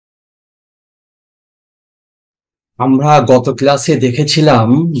আমরা গত ক্লাসে দেখেছিলাম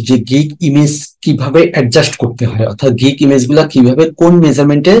যে গিগ ইমেজ কিভাবে অ্যাডজাস্ট করতে হয়, অর্থাৎ গিগ ইমেজ গুলা কিভাবে কোন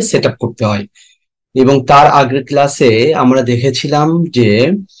মেজারমেন্টে সেট আপ করতে হয়। এবং তার আগের ক্লাসে আমরা দেখেছিলাম যে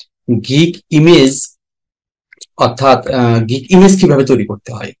গিগ ইমেজ অর্থাৎ গিগ ইমেজ কিভাবে তৈরি করতে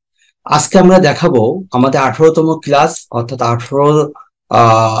হয়। আজকে আমরা দেখাবো আমাদের 18তম ক্লাস অর্থাৎ 18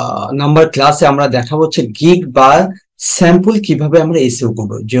 নাম্বার ক্লাসে আমরা দেখাবো হচ্ছে গিগ বা স্যাম্পল কিভাবে আমরা এসইও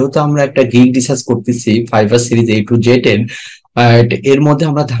করবো। যেহেতু আমরা একটা গিগ রিসার্চ করতেছি fibre series A to Z এর, এর মধ্যে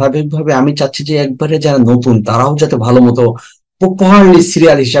আমরা ধারাবাহিকভাবে আমি চাচ্ছি যে একবারে যারা নতুন তারাও যাতে ভালো মতো প্রপারলি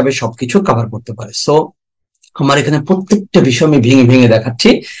সিরিয়াল হিসাবে সবকিছু কভার করতে পারে। সো আমার এখানে প্রত্যেকটা বিষয় আমি ভেঙে ভেঙে দেখাচ্ছি।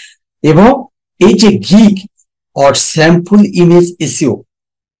 এবং এই যে gig or sample image SEO,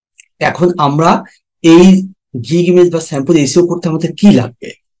 এখন আমরা এই গিগ ইমেজ বা স্যাম্পল এসইও করতে আমাদের কি লাগবে,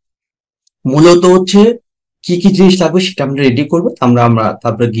 মূলত হচ্ছে কি কি জিনিস লাগবে সেটা আমরা রেডি করবো। আমরা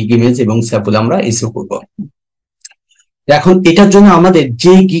তারপরে গিগ ইমেজ এবং স্যাম্পল আমরা এসইও করবো। এখন এটার জন্য আমাদের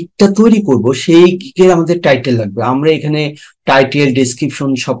যে গিগটা তৈরি করব সেই গিগের আমাদের টাইটেল লাগবে। আমরা এখানে টাইটেল ডেসক্রিপশন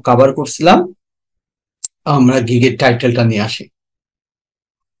সব কভার করছিলাম। আমরা গিগের টাইটেলটা নিয়ে আসি।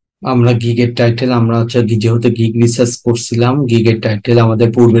 আমরা গিগের টাইটেল আমরা হচ্ছে যেহেতু গিগ রিসার্চ করছিলাম, গিগের টাইটেল আমাদের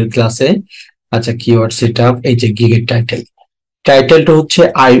পূর্বের ক্লাসে। আচ্ছা, কিওয়ার্ড সেটআপ, এই যে গিগের টাইটেলটা হচ্ছে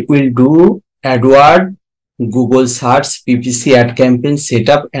I will do Edward Google search PPC ad campaign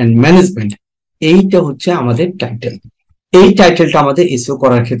setup and management. এইটা হচ্ছে আমাদের টাইটেল। এই টাইটেলটা আমাদের এসইও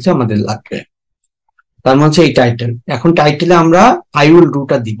করার ক্ষেত্রে আমাদের লাগবে। তার মানে হচ্ছে এই টাইটেল। এখন টাইটেলে আমরা আই উইল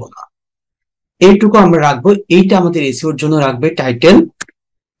ডুটা দিব না, এইটুকু আমরা রাখবো। এইটা আমাদের এসইওর জন্য রাখবে টাইটেল।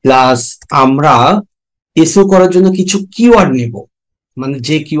 প্লাস আমরা এসইও করার জন্য কিছু কিওয়ার্ড নেব, মানে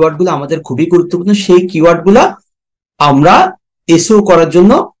যে কিওয়ার্ড গুলো আমাদের খুবই গুরুত্বপূর্ণ সেই কিওয়ার্ড গুলা আমরা এসইও করার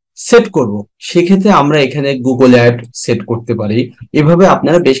জন্য সেট করব। সেক্ষেত্রে আমরা এখানে গুগল অ্যাড সেট করতে পারি। এভাবে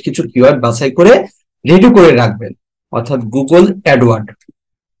আপনারা বেশ কিছু কিওয়ার্ড বাছাই করে রেডি করে রাখবেন, অর্থাৎ গুগল অ্যাডওয়ার্ড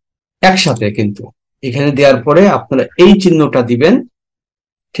একসাথে। কিন্তু এখানে দেওয়ার পরে আপনারা এই চিহ্নটা দিবেন,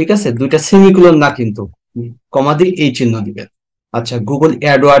 ঠিক আছে, দুইটা সেমিকোলন না কিন্তু কমা দিয়ে এই চিহ্ন দিবেন। আচ্ছা, গুগল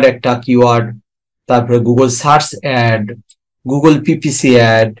অ্যাডওয়ার্ড একটা কিওয়ার্ড, তারপরে Google search add, Google PPC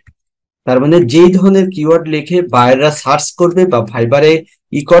add. তার মানে যেই ধরনের কিওয়ার্ড লিখে বায়াররা সার্চ করবে বা ফাইবারে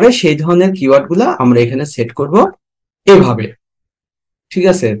করে সেই ধরনের কিওয়ার্ড গুলা আমরা এখানে সেট করব এভাবে, ঠিক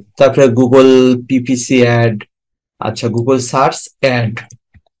আছে। তারপরে গুগল পিপিসি অ্যাড, আচ্ছা গুগল সার্চ অ্যাড।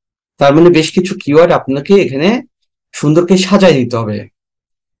 তার মানে বেশ কিছু কিওয়ার্ড আপনাকে এখানে সুন্দর করে সাজাই দিতে হবে।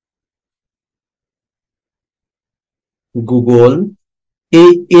 গুগল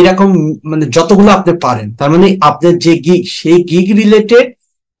এরকম মানে যতগুলো আপনি পারেন, তার মানে আপনার যে গিগ সেই গিগ রিলেটেড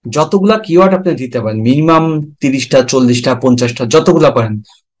যতগুলা কিওয়ার্ড আপনি দিতে পারেন, মিনিমাম 30টা 40টা 50টা যতগুলা পারেন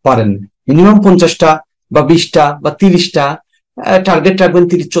পারেন মিনিমাম 50টা বা 20টা বা 30টা টার্গেট রাখবেন,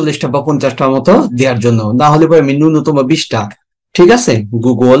 30 40টা বা 50টার মতো দেওয়ার জন্য। না হলে পরে ন্যূনতম 20টা, ঠিক আছে।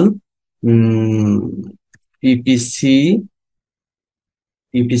 গুগল পিপিসি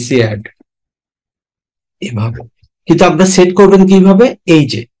পিপিসি অ্যাড এভাবে। কিন্তু আপনারা সেট করবেন কিভাবে, এই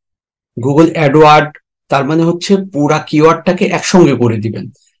যে গুগল অ্যাডওয়ার্ড, তার মানে হচ্ছে পুরা কিওয়ার্ডটাকে একসঙ্গে করে দিবেন।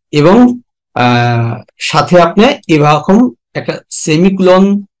 এবং সাথে আপনি এরকম একটা সেমিকোলন,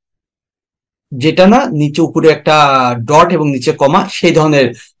 যেটা না নিচে উপরে একটা ডট এবং নিচে কমা, সেই ধরনের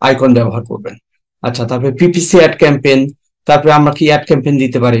আইকন ব্যবহার করবেন। আচ্ছা, তারপরে পিপিসি অ্যাড ক্যাম্পেইন, তারপরে আমরা কি অ্যাড ক্যাম্পেইন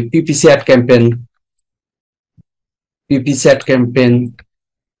দিতে পারি, PPC ad campaign, PPC ad campaign,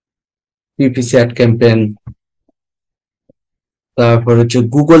 PPC ad campaign. তারপর হচ্ছে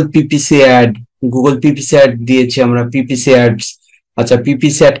Google PPC add, Google PPC add দিয়েছি আমরা, পিপিসি অ্যাডস। আচ্ছা,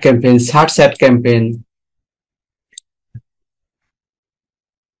 PPC ad campaign, search ad campaign,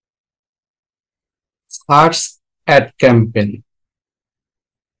 search ad campaign,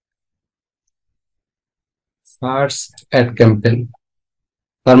 search ad campaign.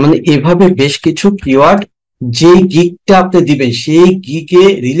 তার মানে এভাবে বেশ কিছু কিওয়ার্ড, যে গিগটা আপনি দিবেন সেই গিগে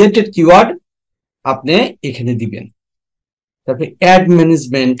রিলেটেড কিওয়ার্ড আপনি এখানে দিবেন। তারপরে অ্যাড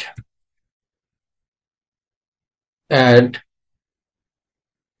ম্যানেজমেন্ট, অ্যাড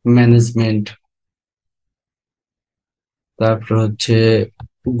ম্যানেজমেন্ট, তারপর হচ্ছে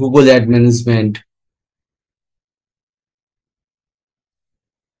Google ad management,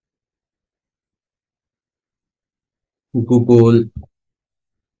 Google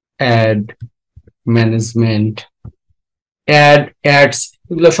ad management, ads,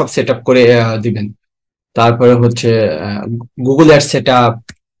 এগুলো সব সেট আপ করে দিবেন। তারপরে হচ্ছে Google ad set up,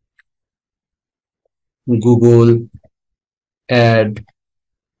 Google ad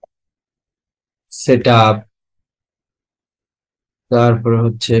set up, তারপরে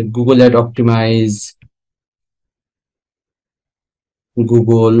হচ্ছে Google ad optimise,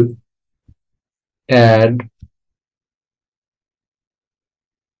 Google ad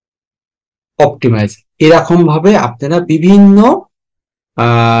optimise, এরকম ভাবে আপনারা বিভিন্ন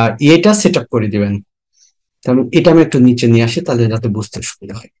এটা সেট আপ করে দিবেন। এটা আমি একটু নিচে নিয়ে আসি তাহলে যাতে বুঝতে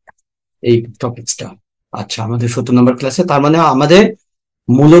সুবিধা হয় এই টপিকসটা। আচ্ছা, আমাদের 17 নম্বর ক্লাসে তার মানে আমাদের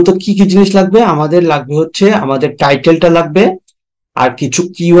মূলত কি কি জিনিস লাগবে? আমাদের লাগবে হচ্ছে আমাদের টাইটেলটা লাগবে, আর কিছু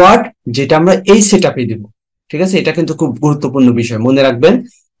কিওয়ার্ড যেটা আমরা এই সেট আপে দিব। ঠিক আছে, এটা কিন্তু খুব গুরুত্বপূর্ণ বিষয়, মনে রাখবেন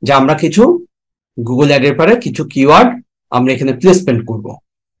যে আমরা কিছু গুগল অ্যাডের পরে কিছু কিওয়ার্ড আমরা এখানে প্লেসমেন্ট করব।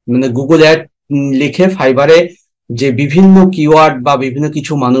 মানে গুগল অ্যাড লিখে ফাইবারে যে বিভিন্ন কিওয়ার্ড বা বিভিন্ন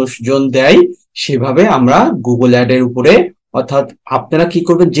কিছু মানুষজন দেয়, সেভাবে আমরা গুগল অ্যাড এর উপরে, অর্থাৎ আপনারা কি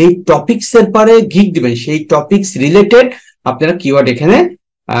করবেন, যেই টপিকস এর পরে গিগ দিবেন সেই টপিকস রিলেটেড আপনারা কিওয়ার্ড এখানে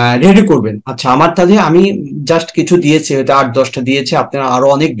রেডি করবেন। আচ্ছা, আমার তাহলে আমি জাস্ট কিছু দিয়েছি, হয়তো 8-10টা দিয়েছে, আপনারা আরো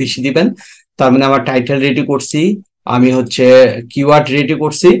অনেক বেশি দিবেন। তার মানে আমার টাইটেল রেডি করছি, আমি হচ্ছে কিওয়ার্ড রেডি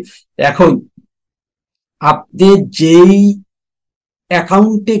করছি। এখন আপনি যেই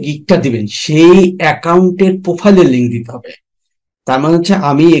অ্যাকাউন্টে গিগটা দিবেন সেই অ্যাকাউন্টের প্রোফাইলের লিঙ্ক দিতে হবে। তার মানে হচ্ছে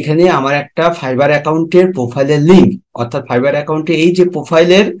আমি এখানে আমার একটা ফাইবার অ্যাকাউন্টের প্রোফাইলের লিঙ্ক, অর্থাৎ ফাইবার অ্যাকাউন্টে এই যে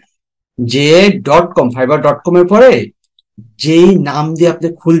প্রোফাইলের যে .com, fiverr.com এর পরে যেই নাম দিয়ে আপনি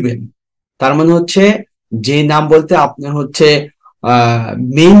খুলবেন, তার মানে হচ্ছে যে নাম বলতে আপনার হচ্ছে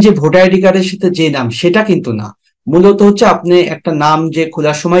মেইন যে ভোটার আইডি কার্ডের সাথে যে নাম, সেটা কিন্তু না। মূলত হচ্ছে আপনি একটা নাম যে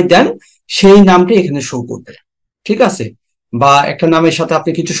খোলার সময় দেন সেই নামটা এখানে শো করবে। ঠিক আছে, বা একটা নামের সাথে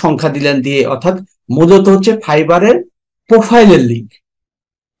আপনি কিছু সংখ্যা দিলেন দিয়ে, অর্থাৎ মূলত হচ্ছে ফাইবারের প্রোফাইলের লিঙ্ক।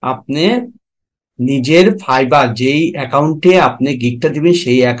 আপনি নিজের ফাইবার যেই অ্যাকাউন্টে আপনি গিগটা দিবেন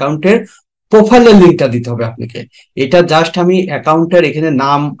সেই অ্যাকাউন্টের প্রোফাইলের লিঙ্কটা দিতে হবে আপনাকে। এটা জাস্ট আমি অ্যাকাউন্টের এখানে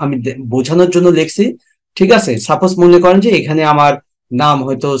নাম আমি বোঝানোর জন্য লিখছি। ঠিক আছে, সাপোজ মনে করেন যে এখানে আমার নাম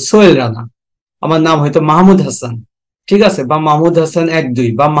হয়তো সোহেল রানা, আমার নাম হয়তো মাহমুদ হাসান, ঠিক আছে, বা মাহমুদ হাসান 1-2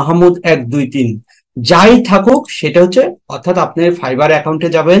 বা মাহমুদ 1-2-3, যাই থাকুক সেটা হচ্ছে, অর্থাৎ আপনি ফাইবার অ্যাকাউন্টে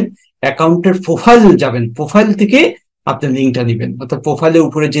যাবেন, অ্যাকাউন্টের প্রোফাইল যাবেন, প্রোফাইল থেকে আপনি লিঙ্কটা নিবেন, অর্থাৎ প্রোফাইলের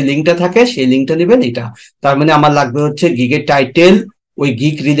উপরে যে লিঙ্কটা থাকে সেই লিঙ্কটা নেবেন। এটা তার মানে আমার লাগবে হচ্ছে গিগের টাইটেল, ওই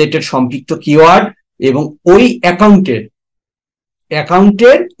গিগ রিলেটেড সম্পৃক্ত কিওয়ার্ড এবং ওই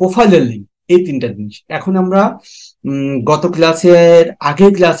অ্যাকাউন্টের প্রোফাইলের লিঙ্ক, এই তিনটা জিনিস। এখন আমরা গত ক্লাসের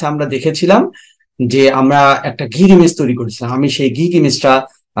আগের ক্লাসে আমরা দেখেছিলাম যে আমরা একটা গিগ ইমেজ তৈরি করেছিলাম। আমি সেই গিগ ইমেজটা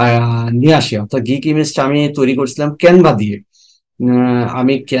নিয়ে আসি, অর্থাৎ গিগ ইমেজটা আমি তৈরি করেছিলাম ক্যানভা দিয়ে।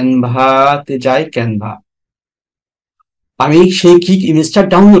 আমি ক্যানভাতে যাই, ক্যানভা, আমি সেই গিগ ইমেজটা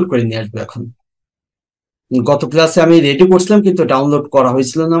ডাউনলোড করে নিয়ে আসবো। এখন গত ক্লাসে আমি রেডি করছিলাম কিন্তু ডাউনলোড করা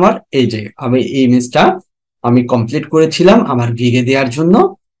হয়েছিল না আমার। এই যে আমি এই ইমেজটা আমি কমপ্লিট করেছিলাম আমার গিগে দেওয়ার জন্য।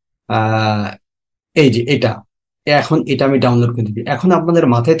 এই যে এটা, এখন এটা আমি ডাউনলোড করে দিবি। এখন আপনাদের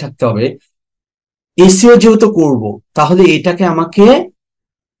মাথায় থাকতে হবে এসইও যেহেতু করব, তাহলে এটাকে আমাকে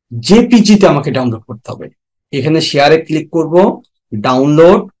জেপিজিতে আমাকে ডাউনলোড করতে হবে। এখানে শেয়ারে ক্লিক করব,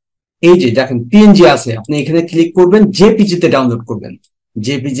 ডাউনলোড, এই যে দেখেন পিএনজি আছে, আপনি এখানে ক্লিক করবেন, জেপিজিতে ডাউনলোড করবেন।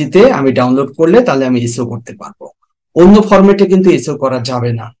 জেপিজিতে আমি ডাউনলোড করলে তাহলে আমি এসইও করতে পারবো। অন্য ফরম্যাটে কিন্তু এসইও করা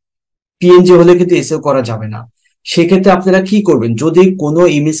যাবে না, পিএনজি হলে কিন্তু এসইও করা যাবে না। সেক্ষেত্রে আপনারা কি করবেন, যদি কোনো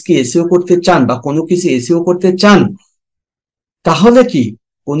ইমেজকে এসইও করতে চান বা কোনো কিছু এসইও করতে চান, তাহলে কি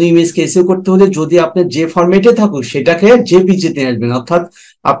কোনো ইমেজকে এসইও করতে হলে যদি আপনি যে ফরম্যাটে থাকুক সেটাকে জেপিজিতে নিয়ে আসবেন। অর্থাৎ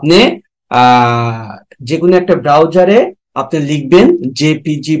আপনি যে কোনো একটা ব্রাউজারে আপনি লিখবেন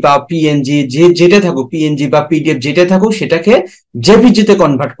জেপিজি বা পিএনজি, যেটা থাকুক, পিএনজি বা পিডিএফ যেটা থাকুক, সেটাকে জেপিজিতে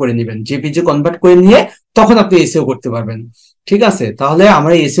কনভার্ট করে নেবেন। জেপিজি কনভার্ট করে নিয়ে তখন আপনি এসইও করতে পারবেন। ঠিক আছে, তাহলে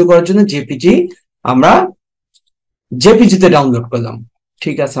আমরা এসইও করার জন্য জেপিজি আমরা জেপিজিতে ডাউনলোড করলাম।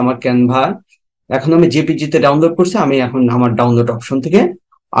 ঠিক আছে, আমার ক্যানভা এখন আমি জেপিজিতে ডাউনলোড করছি। আমি এখন আমার ডাউনলোড অপশন থেকে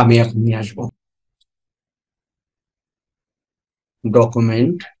আমি এখন নিয়ে আসবো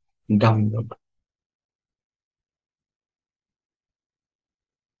ডকুমেন্ট ডাউনলোড,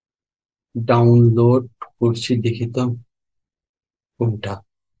 ডাউনলোড করছি, দেখি তো কোনটা।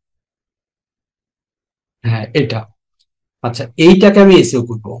 হ্যাঁ, এটা। আচ্ছা, এইটাকে আমি এসইও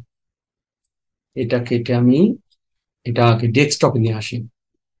করব, এটা কেটে আমি এটাকে ডেস্কটপে নিয়ে আসি।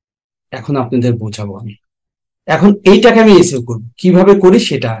 এখন আপনাদের বোঝাবো আমি। এখন এইটাকে আমি এসইও করব, কিভাবে করি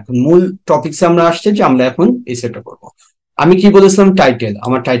সেটা এখন মূল টপিকসে আমরা আসছে যে আমরা এখন এসইওটা করব। আমি কি বলেছিলাম, টাইটেল,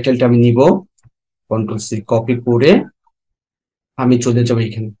 আমার টাইটেলটা আমি নিব, কন্ট্রোল সি কপি করে আমি চলে যাবো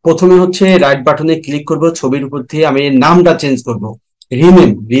এখানে। প্রথমে হচ্ছে রাইট বাটনে ক্লিক করব, ছবির উপর দিয়ে আমি নামটা চেঞ্জ করব,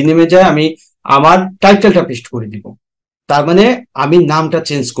 রিনেমে যায় আমি আমার টাইটেলটা পেস্ট করে দিব। তার মানে আমি নামটা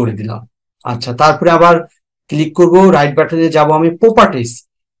চেঞ্জ করে দিলাম। আচ্ছা, তারপরে আবার ক্লিক করব, রাইট বাটনে যাব আমি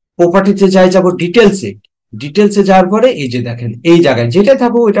প্রপার্টিতে যাব ডিটেলসে যাওয়ার পরে এই যে দেখেন এই জায়গায় যেটা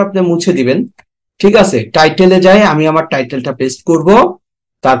থাকবো ওইটা আপনি মুছে দিবেন। ঠিক আছে, টাইটেলে যাই আমি আমার টাইটেলটা পেস্ট করব,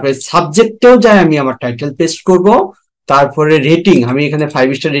 তারপরে সাবজেক্টেও যাই আমি আমার টাইটেল পেস্ট করব, তারপরে রেটিং আমি এখানে 5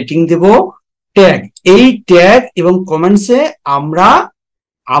 স্টার রেটিং দেব, ট্যাগ, এই ট্যাগ এবং কমেন্টসে আমরা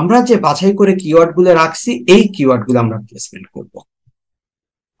আমরা যে বাছাই করে কিওয়ার্ড গুলো রাখছি এই কিওয়ার্ড গুলো আমরা প্লেসমেন্ট করব।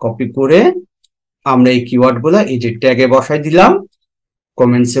 কপি করে আমরা এই কিওয়ার্ড গুলো এই যে ট্যাগে বসাই দিলাম,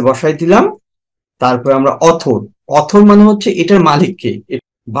 কমেন্টসে বসাই দিলাম। তারপরে আমরা অথর, অথর মানে হচ্ছে এটার মালিককে,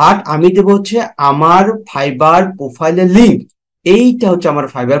 বাট আমি দেব হচ্ছে আমার ফাইবার প্রোফাইলের লিঙ্ক। এইটা হচ্ছে আমার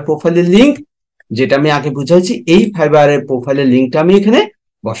ফাইবার প্রোফাইলের লিঙ্ক, যেটা আমি আগে বুঝাইছি। এই ফাইবারের প্রোফাইলের লিঙ্কটা আমি এখানে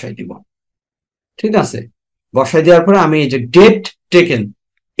বসাই দিব। ঠিক আছে, বসাই দেওয়ার পরে আমি এই যে ডেট টেকেন,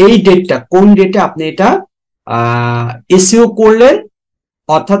 এই ডেটটা কোন ডেটে আপনি এটা এসইও করলেন,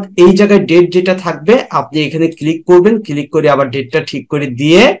 অর্থাৎ এই জায়গায় ডেট যেটা থাকবে আপনি এখানে ক্লিক করবেন, ক্লিক করে আবার ডেটটা ঠিক করে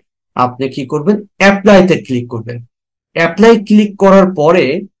দিয়ে আপনি কি করবেন, অ্যাপ্লাইতে ক্লিক করবেন। অ্যাপ্লাই ক্লিক করার পরে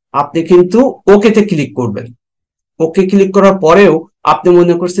আপনি কিন্তু ওকেতে ক্লিক করবেন। ওকে ক্লিক করার পরেও আপনি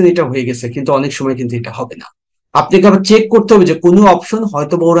মনে করছেন এটা হয়ে গেছে, কিন্তু অনেক সময় কিন্তু এটা হবে না। আপনাকে আবার চেক করতে হবে যে কোনো অপশন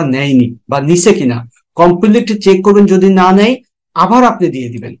হয়তো বা ওরা নেয়নি বা নিছে কিনা, কমপ্লিট চেক করবেন। যদি না নেয় আবার আপনি দিয়ে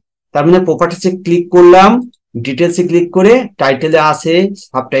দিবেন। তার মানে প্রপার্টিসে ক্লিক করলাম, ডিটেলসে ক্লিক করে টাইটেলে আছে,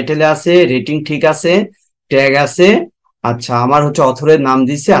 সাবটাইটেলে আছে, রেটিং ঠিক আছে, ট্যাগ আছে, আচ্ছা আমার হচ্ছে অথরের নাম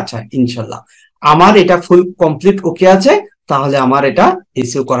দিচ্ছে, আচ্ছা ইনশাল্লাহ আমার এটা ফুল কমপ্লিট ওকে আছে, তাহলে আমার এটা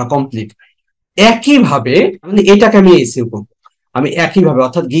এসইও করা কমপ্লিট। একইভাবে মানে এটাকে আমি এসইও করব, আমি একইভাবে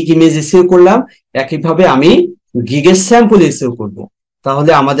অর্থাৎ গিগ ইমেজ এসইও করলাম, একইভাবে আমি গিগের স্যাম্পল এসইও করব।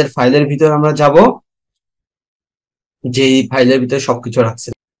 তাহলে আমাদের ফাইলের ভিতর আমরা যাব, যে ফাইলের ভিতরে সবকিছু রাখছে।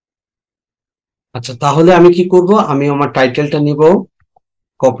 আচ্ছা তাহলে আমি কি করব, আমি আমার টাইটেলটা নিব,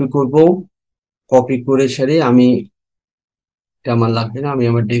 কপি করব, কপি করে সেরে আমি, এটা আমার লাগবে না, আমি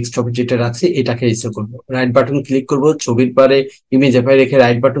আমার ডেস্কটপে যেটা রাখছি এটাকে এসইও করব। রাইট বাটন ক্লিক করব, ছবির পারে ইমেজ এফআই রেখে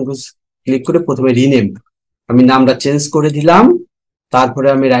রাইট বাটন ক্লিক করে প্রথমে রিনেম, আমি নামটা চেঞ্জ করে দিলাম। তারপরে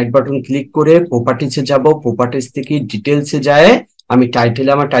আমি রাইট বাটন ক্লিক করে প্রপার্টিসে যাব, প্রপার্টিস থেকে ডিটেলসে যায় আমি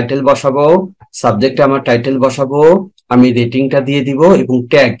টাইটেলে আমার টাইটেল বসাবো, সাবজেক্টে আমার টাইটেল বসাবো, আমি রেটিংটা দিয়ে দিব এবং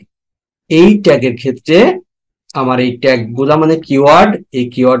ট্যাগ, এই ট্যাগের ক্ষেত্রে আমার এই ট্যাগ গুলা মানে কিওয়ার্ড, এই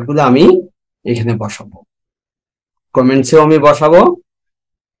কিওয়ার্ড গুলো আমি এখানে বসাবো। কমেন্টসেও আমি বসাবো।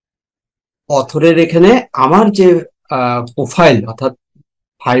 অথরের এখানে আমার যে প্রোফাইল অর্থাৎ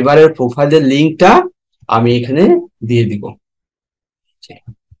ফাইবারের প্রোফাইলের লিঙ্কটা আমি এখানে দিয়ে দিব।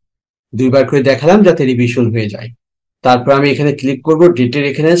 দুইবার করে দেখালাম যাতে রিভিশন হয়ে যায়। তারপর আমি এখানে ক্লিক করব, ডেটের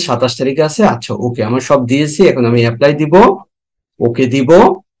এখানে 27 তারিখে আছে, আচ্ছা ওকে আমার সব দিয়েছি, এখন আমি অ্যাপ্লাই দিব, ওকে দিব।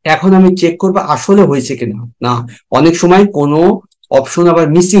 এখন আমি চেক করব আসলে হয়েছে কিনা, না অনেক সময় কোনো অপশন আবার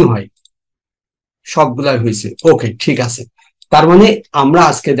মিসিং হয়, সবগুলাই হয়েছে, ওকে ঠিক আছে। তার মানে আমরা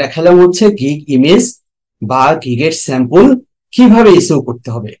আজকে দেখালাম হচ্ছে গিগ ইমেজ বা গিগের স্যাম্পল কিভাবে এসইও করতে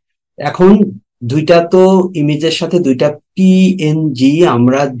হবে। এখন দুইটা তো ইমেজের সাথে দুইটা পিএনজি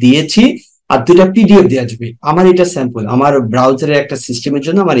আমরা দিয়েছি আর দুইটা পিডিএফ দেওয়া যাবে। আমার এটা স্যাম্পল, আমার ব্রাউজারের একটা সিস্টেমের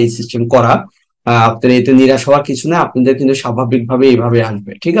জন্য আমার এই সিস্টেম করা। আপনাদের এতে নিরাশ হওয়ার কিছু না, আপনাদের কিন্তু স্বাভাবিকভাবে এইভাবে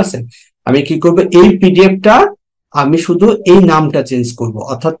আসবে। ঠিক আছে, আমি কি করব, এই পিডিএফটা আমি শুধু এই নামটা চেঞ্জ করব,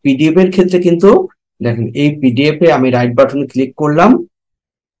 অর্থাৎ পিডিএফ এর ক্ষেত্রে কিন্তু দেখেন এই পিডিএফ এ আমি রাইট বাটনে ক্লিক করলাম,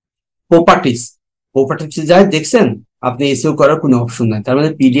 প্রপার্টিস যায় দেখছেন আপনি এসইও করার কোনো অপশন নাই, তার মানে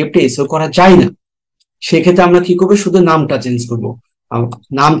পিডিএফটা এসইও করা যায় না। সেক্ষেত্রে আমরা কি করবো, শুধু নামটা চেঞ্জ করব।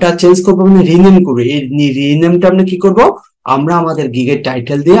 নামটা চেঞ্জ করবো মানে রিনেম করবো, এই রিনেমটা আমরা কি করব, আমরা আমাদের গিগের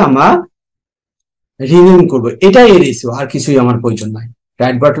টাইটেল দিয়ে আমরা রিনেম করব, এটাই এর এসইও, আর কিছুই আমার প্রয়োজন নাই।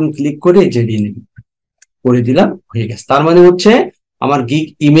 রাইট বাটন ক্লিক করে যে রিনেম করে দিলাম, হয়ে গেছে। তার মানে হচ্ছে আমার গিগ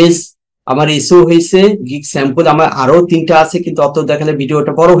ইমেজ আমার এসইও হয়েছে, গিগ স্যাম্পল আমার আরো 3টা আছে, কিন্তু অত দেখালে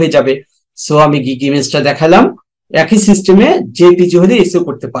ভিডিওটা বড় হয়ে যাবে, সো আমি গিগ ইমেজটা দেখালাম। একই সিস্টেমে জেপিজি হলে এসইও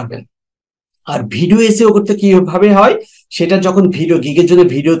করতে পারবেন। আর ভিডিও এসইও করতে কিভাবে হয় সেটা যখন ভিডিও গিগের জন্য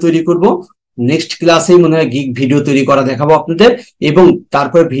ভিডিও তৈরি করব, নেক্সট ক্লাসেই মনে হয় গিগ ভিডিও তৈরি করা দেখাবো আপনাদের, এবং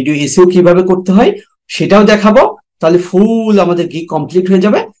তারপরে ভিডিও এসইও কিভাবে করতে হয় সেটাও দেখাবো। তাহলে ফুল আমাদের গিগ কমপ্লিট হয়ে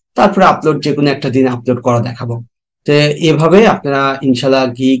যাবে, তারপরে আপলোড যে কোনো একটা দিন আপলোড করা দেখাবো। তো এভাবে আপনারা ইনশাল্লাহ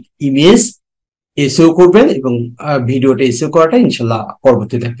গিগ ইমেজ এসইও করবেন এবং ভিডিওটা এসইও করাটা ইনশাল্লাহ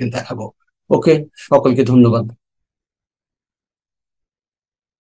পরবর্তীতে একদিন দেখাবো। ওকে, সকলকে ধন্যবাদ।